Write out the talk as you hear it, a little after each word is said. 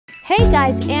Hey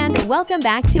guys, and welcome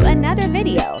back to another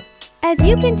video. As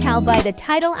you can tell by the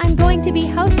title, I'm going to be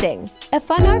hosting a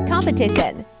fun art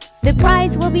competition. The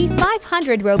prize will be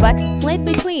 500 Robux split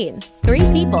between 3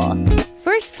 people.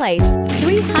 First place,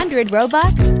 300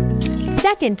 Robux.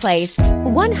 Second place,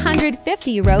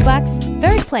 150 Robux.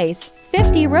 Third place,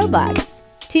 50 Robux.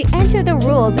 To enter, the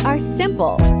rules are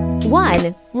simple.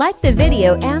 1. Like the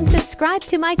video and subscribe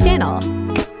to my channel.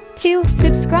 2.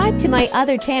 Subscribe to my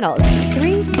other channels.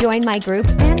 3. Join my group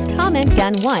and comment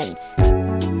done once.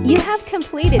 You have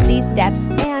completed these steps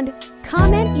and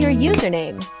comment your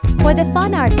username. For the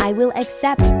fun art, I will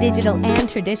accept digital and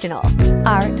traditional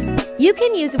art. You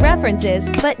can use references,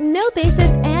 but no bases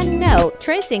and no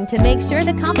tracing to make sure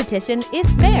the competition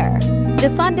is fair.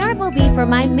 The fun art will be for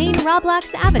my main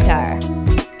Roblox avatar.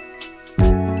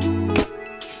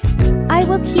 I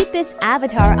will keep this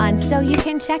avatar on so you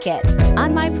can check it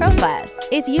on my profile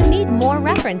if you need more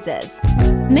references.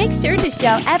 Make sure to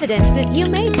show evidence that you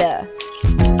made the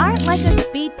art like a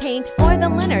speed paint or the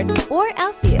liner, or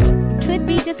else you could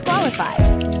be disqualified.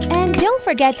 And don't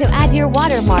forget to add your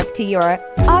watermark to your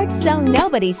art so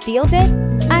nobody steals it.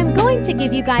 I'm going to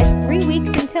give you guys 3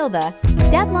 weeks until the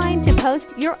deadline to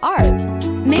post your art.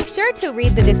 Make sure to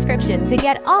read the description to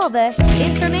get all the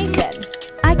information.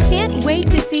 I can't wait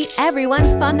to see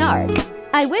everyone's fun art.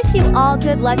 I wish you all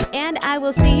good luck and I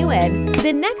will see you in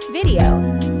the next video.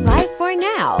 Bye for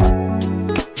now.